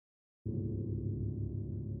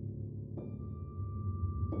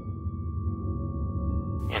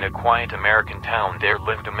In a quiet American town there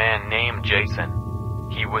lived a man named Jason.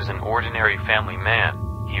 He was an ordinary family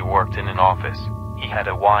man. He worked in an office. He had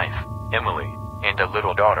a wife, Emily, and a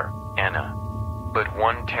little daughter, Anna. But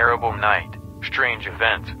one terrible night, strange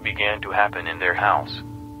events began to happen in their house.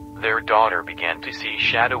 Their daughter began to see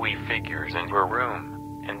shadowy figures in her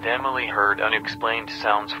room, and Emily heard unexplained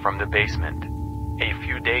sounds from the basement. A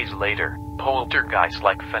few days later,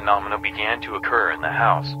 poltergeist-like phenomena began to occur in the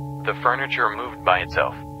house. The furniture moved by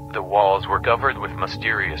itself, the walls were covered with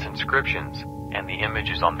mysterious inscriptions, and the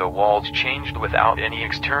images on the walls changed without any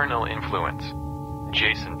external influence.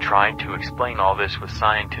 Jason tried to explain all this with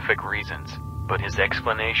scientific reasons, but his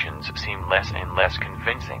explanations seemed less and less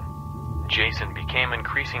convincing. Jason became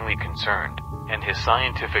increasingly concerned, and his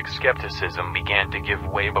scientific skepticism began to give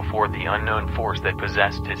way before the unknown force that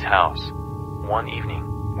possessed his house. One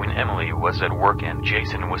evening, when Emily was at work and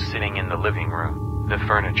Jason was sitting in the living room, the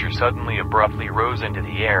furniture suddenly abruptly rose into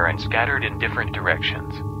the air and scattered in different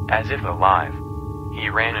directions, as if alive. He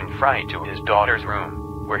ran in fright to his daughter's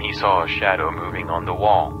room, where he saw a shadow moving on the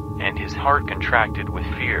wall, and his heart contracted with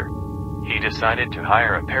fear. He decided to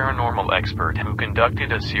hire a paranormal expert who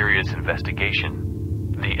conducted a serious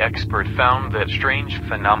investigation. The expert found that strange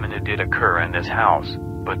phenomena did occur in this house,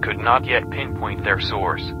 but could not yet pinpoint their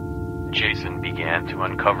source. Jason began to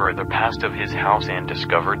uncover the past of his house and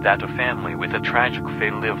discovered that a family with a tragic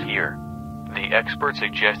fate lived here. The expert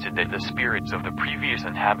suggested that the spirits of the previous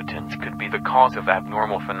inhabitants could be the cause of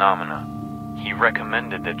abnormal phenomena. He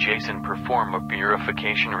recommended that Jason perform a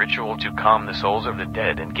purification ritual to calm the souls of the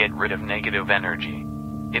dead and get rid of negative energy.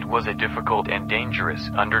 It was a difficult and dangerous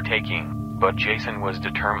undertaking, but Jason was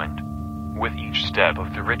determined. With each step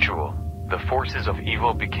of the ritual, the forces of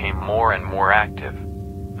evil became more and more active.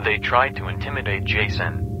 They tried to intimidate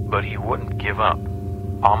Jason, but he wouldn't give up.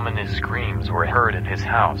 Ominous screams were heard in his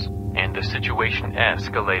house, and the situation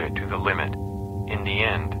escalated to the limit. In the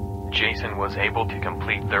end, Jason was able to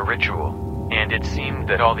complete the ritual, and it seemed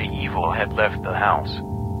that all the evil had left the house.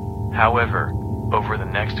 However, over the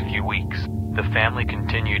next few weeks, the family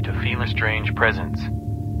continued to feel a strange presence.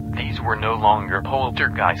 These were no longer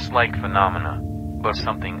poltergeist-like phenomena, but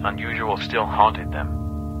something unusual still haunted them.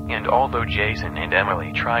 And although Jason and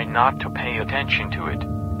Emily tried not to pay attention to it,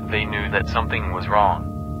 they knew that something was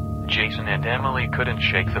wrong. Jason and Emily couldn't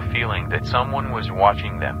shake the feeling that someone was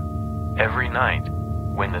watching them. Every night,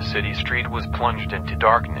 when the city street was plunged into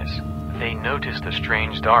darkness, they noticed a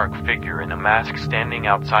strange dark figure in a mask standing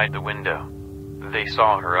outside the window. They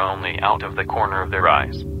saw her only out of the corner of their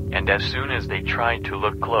eyes, and as soon as they tried to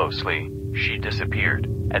look closely, she disappeared,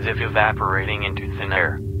 as if evaporating into thin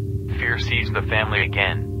air. Fear seized the family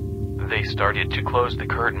again. They started to close the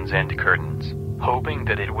curtains, hoping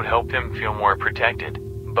that it would help them feel more protected,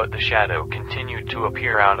 but the shadow continued to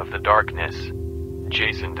appear out of the darkness.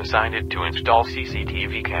 Jason decided to install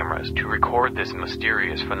CCTV cameras to record this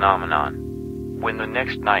mysterious phenomenon. When the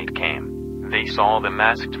next night came, they saw the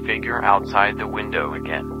masked figure outside the window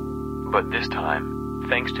again. But this time,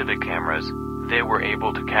 thanks to the cameras, they were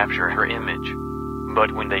able to capture her image.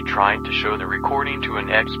 But when they tried to show the recording to an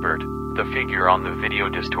expert, the figure on the video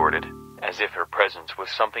distorted, as if her presence was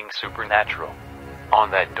something supernatural.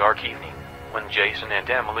 On that dark evening, when Jason and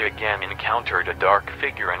Emily again encountered a dark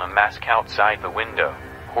figure in a mask outside the window,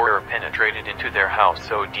 horror penetrated into their house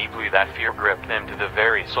so deeply that fear gripped them to the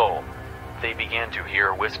very soul. They began to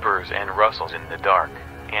hear whispers and rustles in the dark,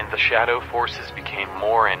 and the shadow forces became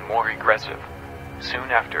more and more aggressive.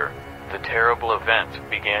 Soon after, the terrible events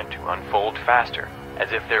began to unfold faster,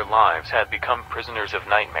 as if their lives had become prisoners of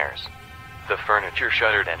nightmares. The furniture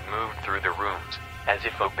shuddered and moved through the rooms, as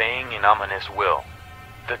if obeying an ominous will.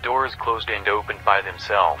 The doors closed and opened by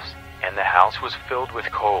themselves, and the house was filled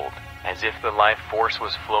with cold, as if the life force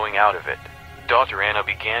was flowing out of it. Daughter Anna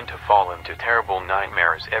began to fall into terrible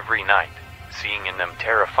nightmares every night, seeing in them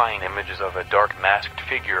terrifying images of a dark masked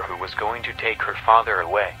figure who was going to take her father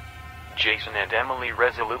away. Jason and Emily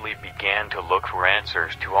resolutely began to look for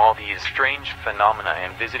answers to all these strange phenomena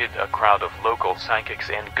and visited a crowd of local psychics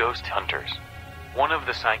and ghost hunters. One of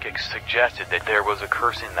the psychics suggested that there was a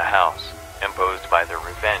curse in the house, imposed by the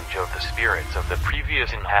revenge of the spirits of the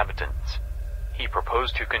previous inhabitants. He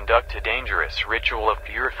proposed to conduct a dangerous ritual of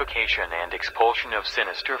purification and expulsion of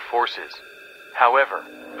sinister forces. However,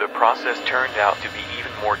 the process turned out to be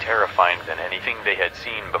even more terrifying than anything they had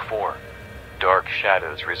seen before. Dark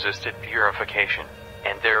shadows resisted purification,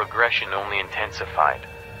 and their aggression only intensified.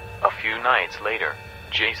 A few nights later,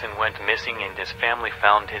 Jason went missing and his family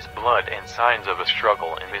found his blood and signs of a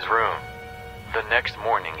struggle in his room. The next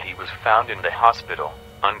morning he was found in the hospital,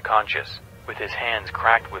 unconscious, with his hands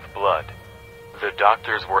cracked with blood. The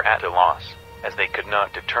doctors were at a loss. as they could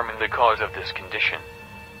not determine the cause of this condition.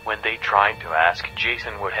 When they tried to ask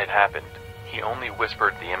Jason what had happened, he only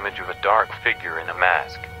whispered the image of a dark figure in a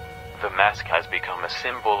mask. The mask has become a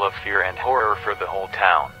symbol of fear and horror for the whole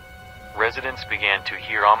town. Residents began to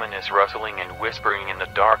hear ominous rustling and whispering in the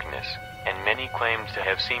darkness, and many claimed to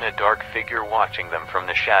have seen a dark figure watching them from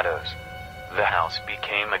the shadows. The house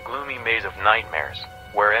became a gloomy maze of nightmares,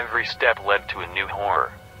 where every step led to a new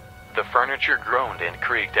horror. The furniture groaned and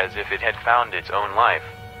creaked as if it had found its own life,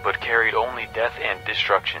 but carried only death and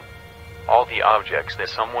destruction. All the objects that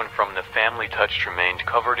someone from the family touched remained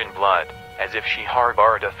covered in blood, as if she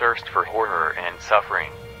harbored a thirst for horror and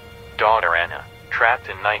suffering. Daughter Anna, trapped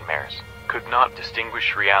in nightmares, could not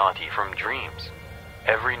distinguish reality from dreams.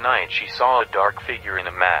 Every night she saw a dark figure in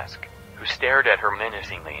a mask, who stared at her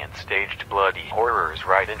menacingly and staged bloody horrors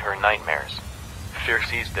right in her nightmares. Fear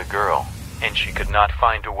seized the girl, and she could not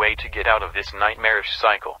find a way to get out of this nightmarish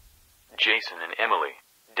cycle. Jason and Emily,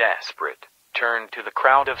 desperate, turned to the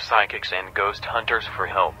crowd of psychics and ghost hunters for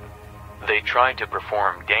help. They tried to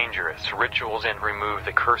perform dangerous rituals and remove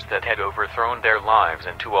the curse that had overthrown their lives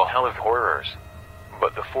into a hell of horrors.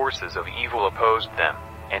 But the forces of evil opposed them,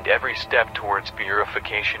 and every step towards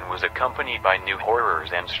purification was accompanied by new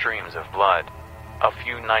horrors and streams of blood. A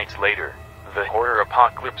few nights later, the horror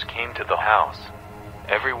apocalypse came to the house.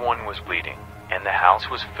 Everyone was bleeding, and the house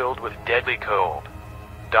was filled with deadly cold.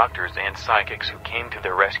 Doctors and psychics who came to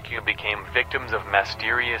the rescue became victims of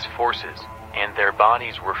mysterious forces, and their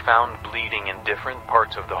bodies were found bleeding in different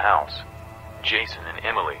parts of the house. Jason and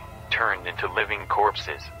Emily, turned into living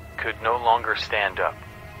corpses, could no longer stand up.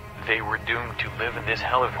 They were doomed to live in this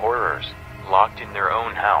hell of horrors, locked in their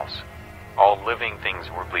own house. All living things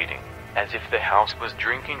were bleeding, as if the house was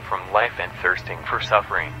drinking from life and thirsting for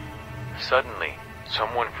suffering. Suddenly,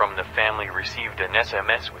 someone from the family received an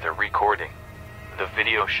SMS with a recording. The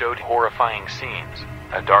video showed horrifying scenes.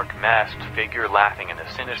 A dark masked figure laughing and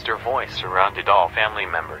a sinister voice surrounded all family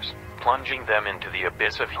members, plunging them into the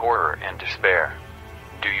abyss of horror and despair.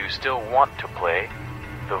 "Do you still want to play?"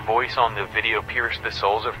 The voice on the video pierced the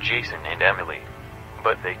souls of Jason and Emily.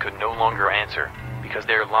 But they could no longer answer, because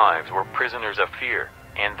their lives were prisoners of fear,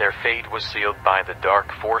 and their fate was sealed by the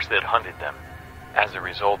dark force that hunted them. As a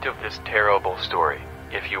result of this terrible story,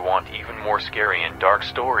 if you want even more scary and dark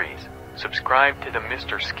stories, subscribe to the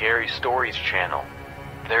Mr. Scary Stories channel.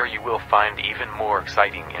 There you will find even more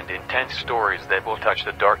exciting and intense stories that will touch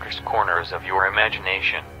the darkest corners of your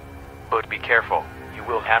imagination. But be careful, you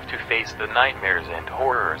will have to face the nightmares and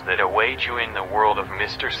horrors that await you in the world of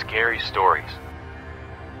Mr. Scary Stories.